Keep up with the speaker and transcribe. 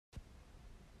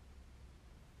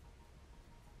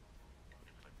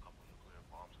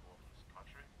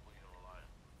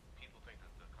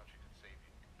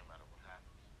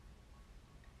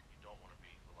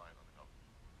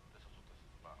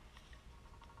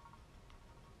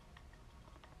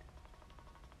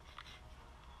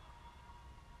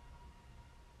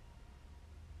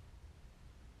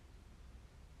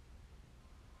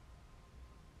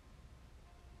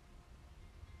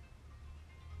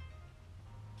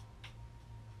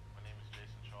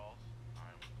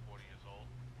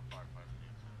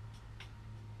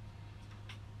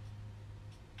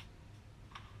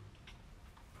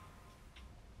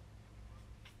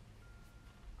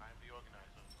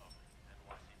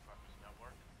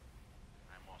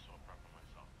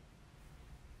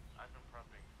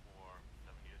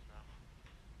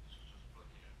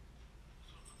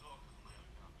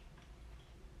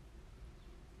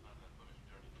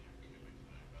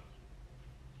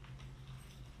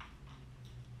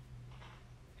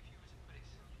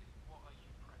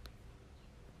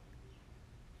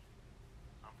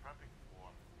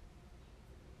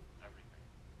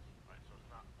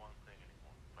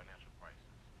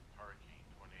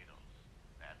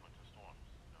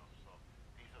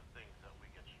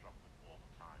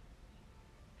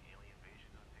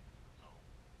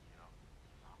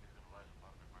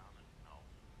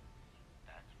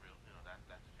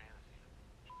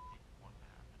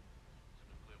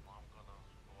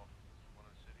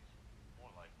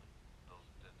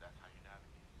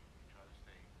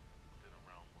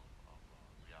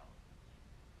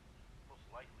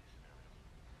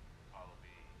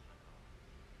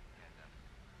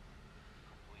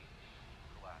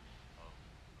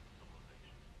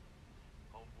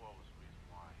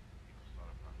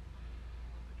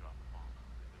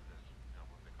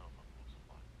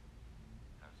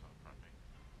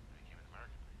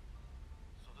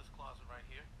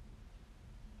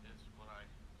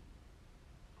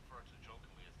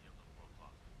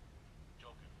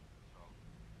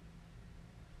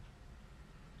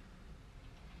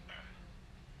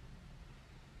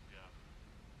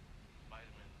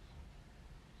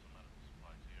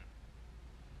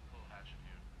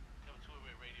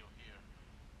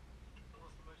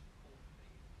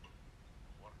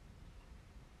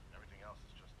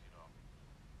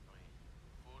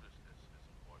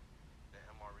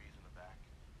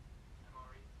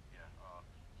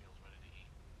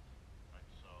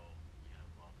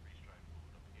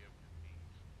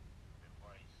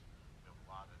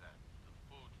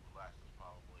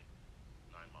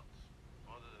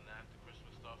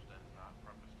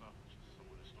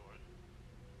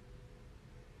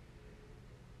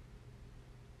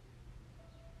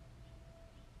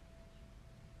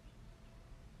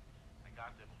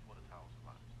got there before the towers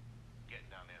collapsed.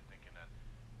 Getting down there thinking that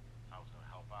I was going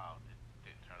to help out, it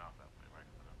didn't turn out that way, right?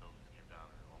 Because the buildings came down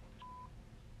and it all went to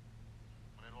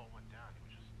when it all went down,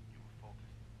 you were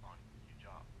focused on your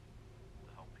job to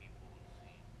help people and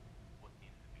see what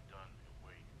needed to be done and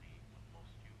where you could be of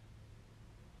most use.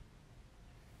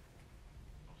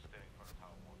 I was standing in front of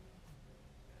Tower 1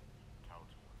 and Tower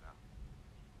 2 went down.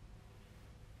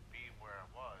 Being where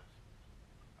I was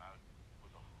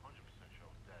 100% sure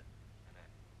I was dead, and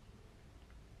then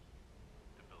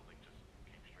the building just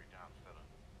came straight down instead of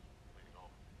leaning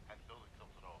over. Had the building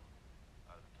tilted over,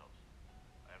 I'd have been toast.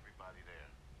 Everybody there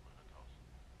would have been toast.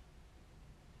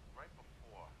 Right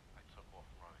before I took off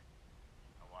running,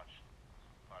 I watched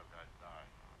 5 guys die.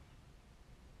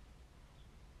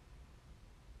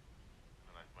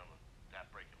 And I remember that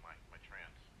breaking my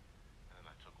trance. And then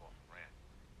I took off and ran.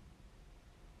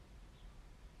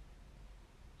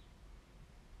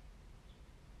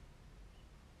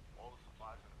 All the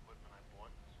supplies and equipment I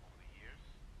bought over the years,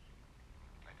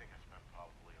 I think I spent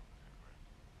probably over 10 grand.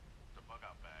 The bug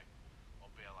out bag,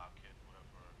 or bailout kit,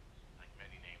 whatever, like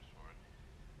many names for it,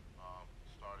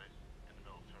 started in the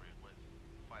military with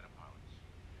fighter pilots.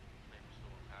 When they were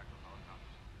still intact, or helicopters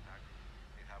still intact,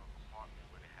 they'd have a compartment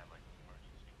where they had like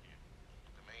emergency gear.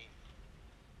 The main,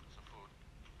 some food,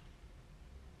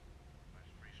 nice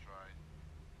freeze-dried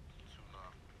tuna,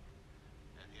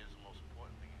 and here's the most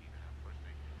important thing: you need to have first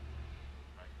aid kit,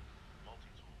 right?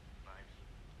 Multi-tool, knives,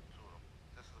 2 of them.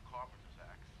 This is a carpenter's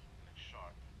axe, and it's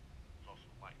sharp. It's also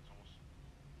light. It's almost a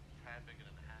tad bigger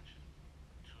than a hatchet,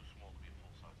 but too small to be a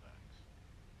full-size axe.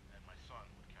 And my son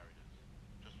would carry this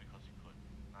just because he could.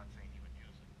 Not saying he would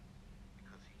use it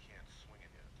because he can't swing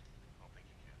it yet. I don't think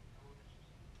he can. How old is your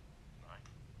son? 9.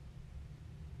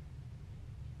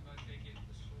 And I take it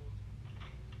the sword would be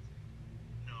taken.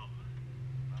 No,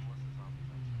 not unless it's on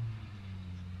defensive.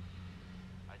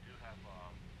 I do have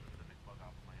specific bug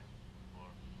out plans for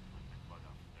specific bug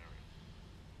out scenarios.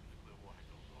 If nuclear warhead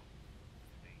goes off,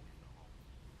 stay in the home.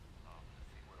 To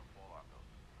see where to fall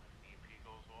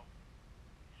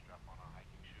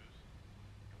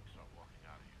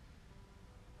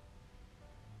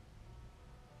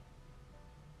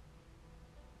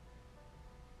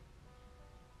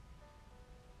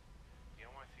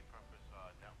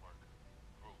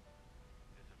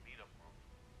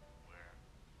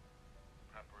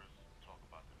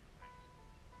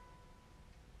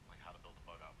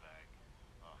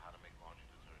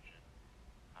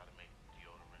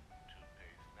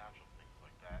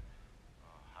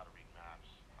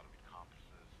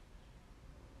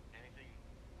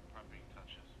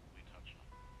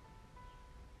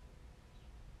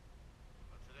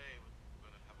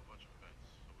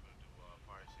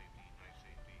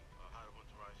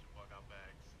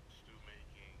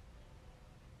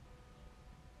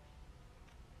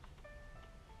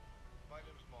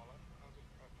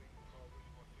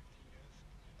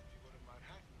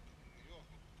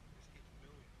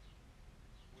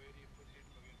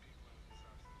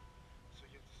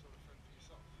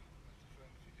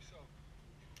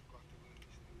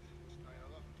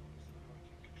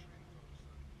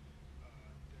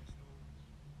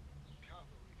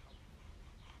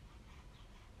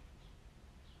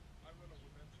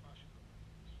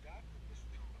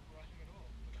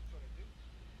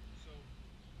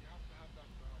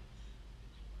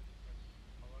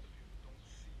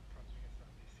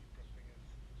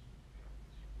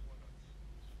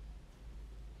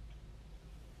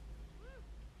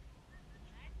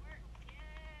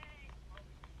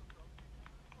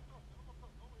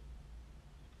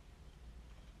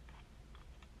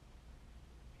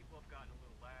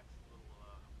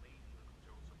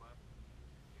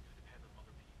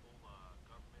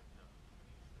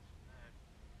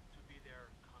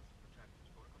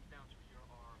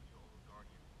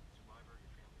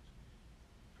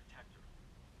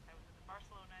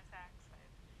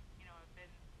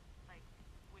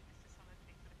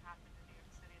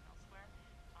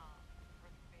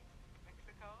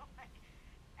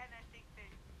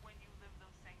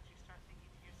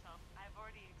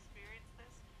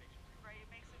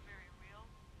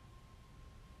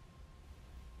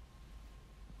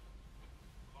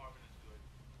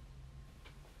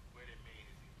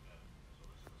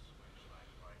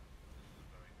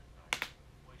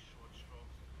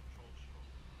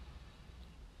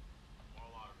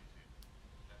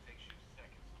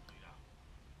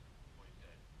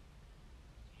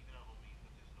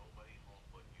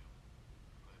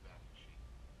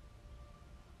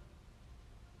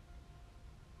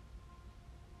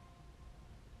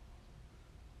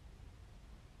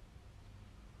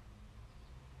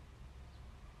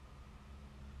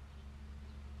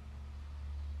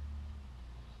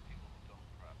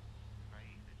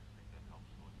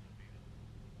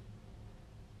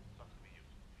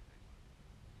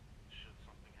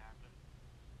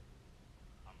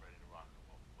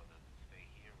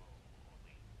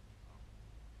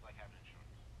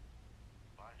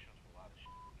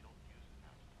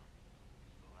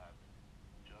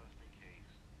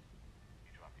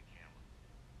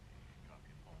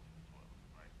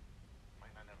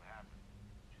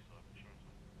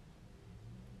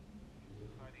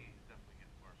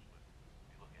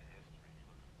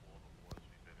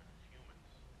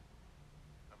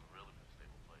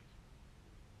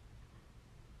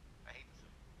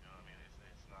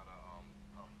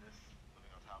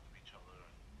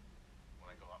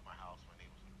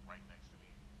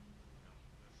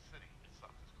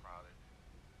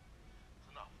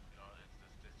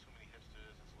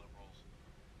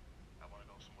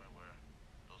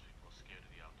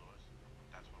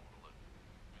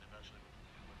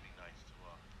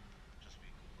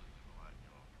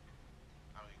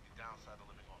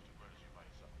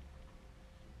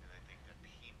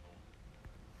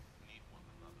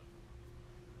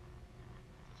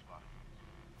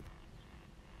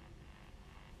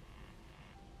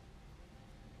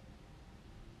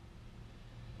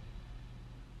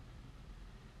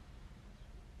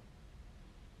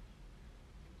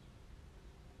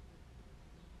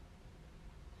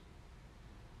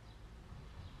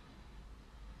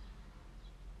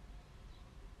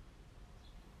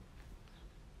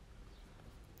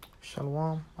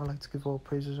Shalom. I'd like to give all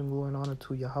praises and glory and honor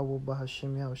to Yahweh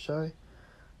Bahashim Yahushai,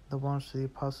 the ones to the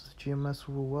apostles of GMS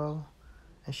who rule well,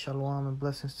 and shalom and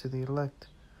blessings to the elect.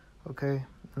 Okay,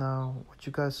 now what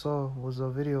you guys saw was a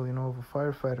video, of a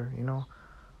firefighter,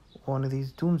 one of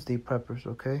these doomsday preppers,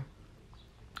 okay?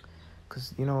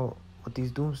 Because, what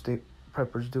these doomsday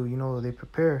preppers do, they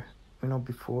prepare,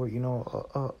 before,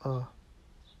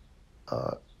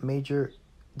 a major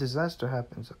disaster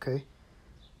happens, okay?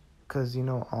 Because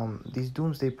these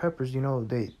doomsday preppers,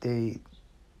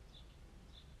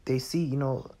 they see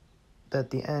that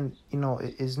the end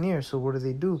is near. So what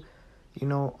do?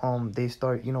 They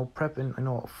start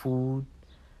prepping food,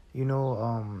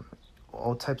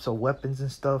 all types of weapons and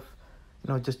stuff,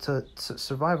 just to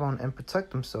survive on and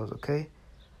protect themselves. Okay,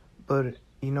 but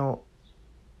in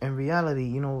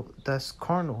reality, that's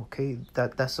carnal. Okay,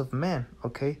 that's of man.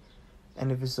 Okay. And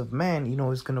if it's of man,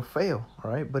 it's going to fail, all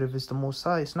right? But if it's the Most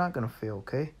High, it's not going to fail,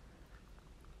 okay?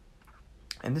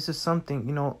 And this is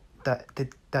something,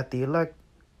 that the elect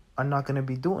are not going to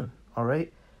be doing, all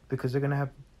right? Because they're going to have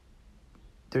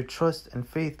their trust and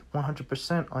faith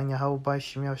 100% on Yahweh by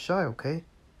Shem Yahushai, okay?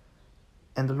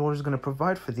 And the Lord is going to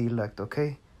provide for the elect,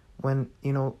 okay? When,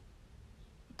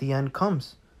 the end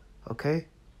comes, okay?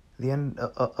 The end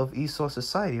of Esau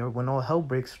society, or when all hell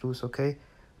breaks loose, okay?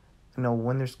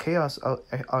 When there's chaos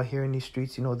out here in these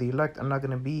streets, the elect are not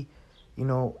going to be,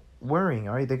 worrying,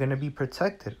 all right? They're going to be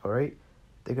protected, all right?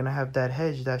 They're going to have that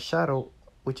hedge, that shadow,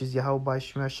 which is Yahweh by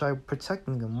Shem Yahushai,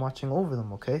 protecting them, watching over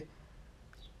them, okay?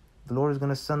 The Lord is going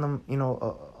to send them,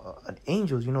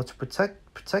 angels, to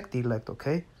protect the elect,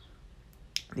 okay?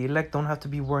 The elect don't have to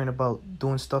be worrying about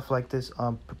doing stuff like this,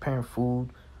 preparing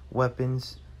food,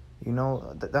 weapons,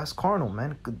 that's carnal,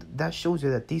 man. That shows you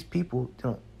that these people,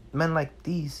 men like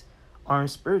these,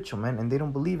 aren't spiritual, man, and they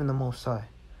don't believe in the Most High,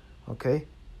 okay?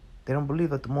 They don't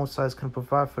believe that the Most High is going to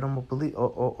provide for them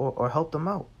or help them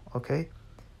out, okay?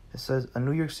 It says, a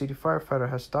New York City firefighter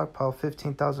has stockpiled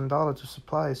 $15,000 of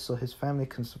supplies so his family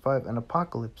can survive an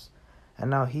apocalypse, and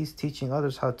now he's teaching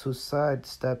others how to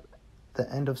sidestep the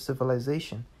end of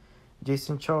civilization.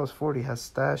 Jason Charles, 40, has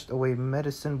stashed away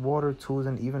medicine, water, tools,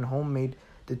 and even homemade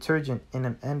detergent in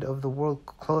an end-of-the-world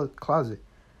closet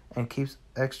and keeps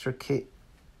extra kit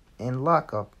in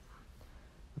lockup.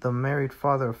 The married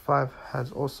father of 5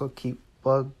 has also keep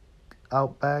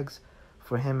bug-out bags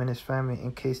for him and his family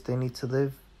in case they need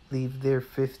to leave their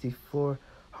 50-floor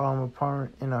Harlem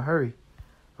apartment in a hurry.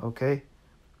 Okay?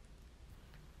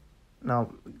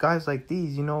 Now, guys like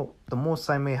these, the Most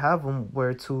High may have them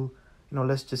where to,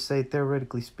 let's just say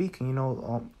theoretically speaking,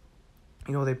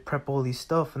 they prep all these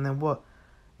stuff and then what?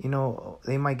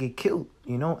 They might get killed,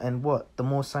 and what? The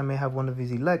Most High may have one of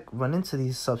his elect run into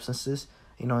these substances,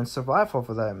 and survive off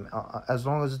of that, as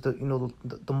long as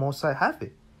the Most High have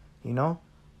it,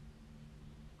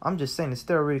 I'm just saying, it's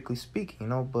theoretically speaking,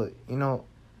 but,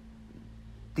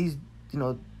 these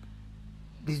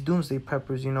doomsday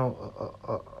preppers,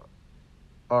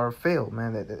 are failed,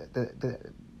 man.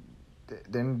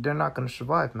 They're not going to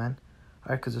survive, man, all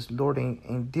right, because the Lord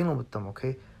ain't dealing with them,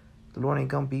 okay? The Lord ain't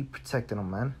going to be protecting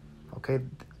them, man. Okay?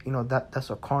 That's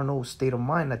a carnal state of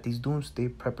mind that these doomsday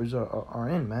preppers are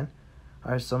in, man.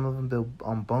 All right, some of them build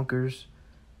bunkers,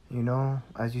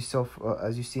 as you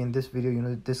see in this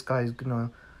video, this guy is going to,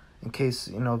 in case,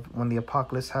 when the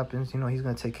apocalypse happens, he's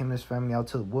going to take him and his family out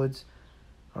to the woods,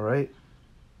 all right?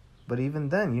 But even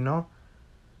then,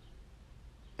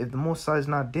 if the Most High is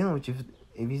not dealing with you,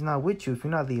 if he's not with you, if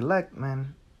you're not the elect,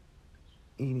 man,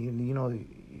 you're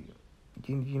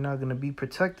not going to be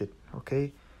protected,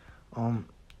 okay?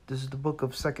 This is the book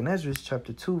of 2nd Ezra,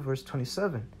 chapter 2, verse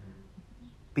 27.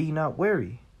 Be not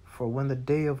wary, for when the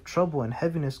day of trouble and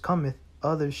heaviness cometh,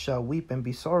 others shall weep and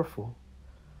be sorrowful.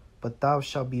 But thou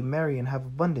shalt be merry and have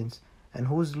abundance. And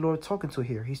who is the Lord talking to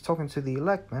here? He's talking to the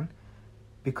elect, man.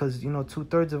 Because,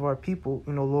 2/3 of our people,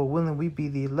 Lord willing, we be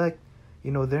the elect,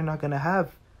 they're not going to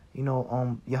have,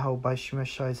 Yahweh by Shem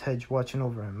Yahshai's hedge watching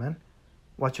over him, man.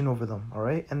 Watching over them, all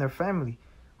right? And their family,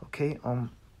 okay?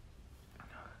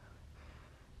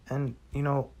 And,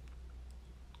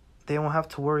 they don't have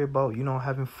to worry about,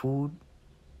 having food,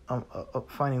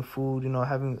 finding food,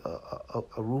 having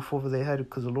a roof over their head,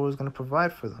 because the Lord is going to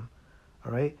provide for them,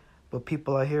 all right? But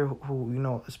people out here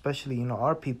who, especially,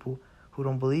 our people who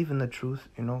don't believe in the truth,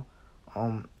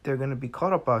 they're going to be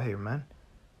caught up out here, man,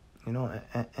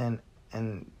 and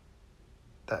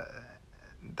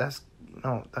that's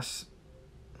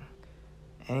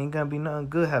ain't going to be nothing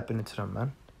good happening to them,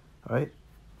 man, all right?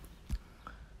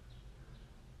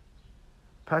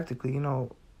 Practically,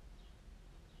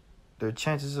 their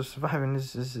chances of surviving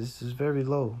is very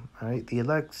low, all right? The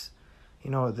elects,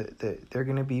 you know, they're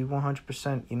going to be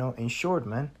 100%, you know, insured,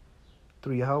 man,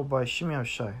 through Yahweh Shemi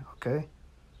Shai, okay?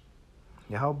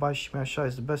 Yahweh Shemi Shai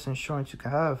is the best insurance you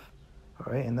can have,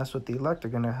 all right? And that's what the elect are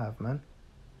going to have, man,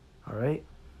 all right?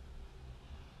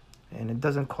 And it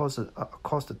doesn't cost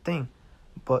a thing,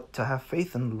 but to have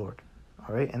faith in the Lord,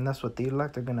 all right? And that's what the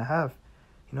elect are going to have.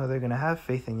 You know, they're going to have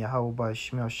faith in Yahweh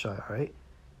Shemi Shai, all right?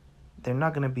 They're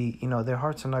not going to be, you know, their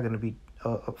hearts are not going to be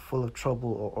full of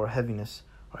trouble or heaviness,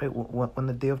 all right, when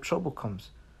the day of trouble comes,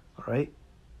 all right?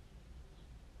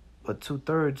 But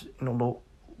 2/3, you know,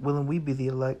 willing we be the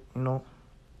elect, you know,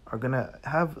 are going to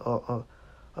have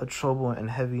a trouble and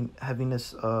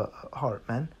heaviness heart,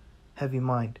 man, heavy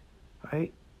mind,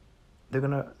 right? They're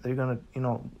gonna, you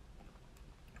know,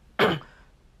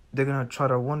 they're gonna try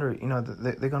to wonder, you know,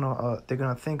 they're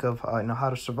gonna think of, you know, how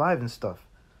to survive and stuff,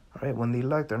 all right? When the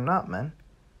elect are not, man,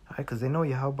 all right, because they know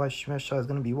Yahweh Shemi Shai is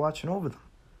gonna be watching over them,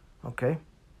 okay?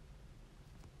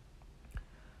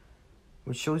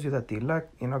 Which shows you that the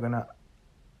elect, you know, gonna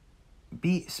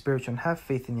be spiritual and have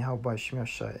faith in Yahweh Shemi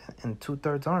Shai, and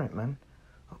 2/3 aren't, man,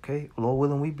 okay? Lord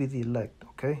willing, we be the elect,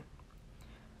 okay?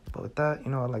 But with that,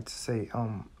 you know, I'd like to say,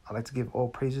 I'd like to give all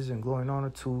praises and glory and honor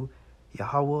to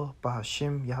Yahweh,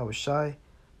 Bahashim, Yahweh Shai,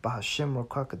 Bahashim,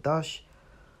 Rokakadash,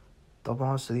 double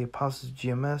honors to the apostles of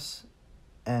GMS,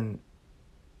 and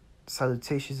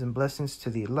salutations and blessings to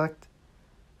the elect.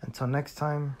 Until next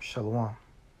time, Shalom.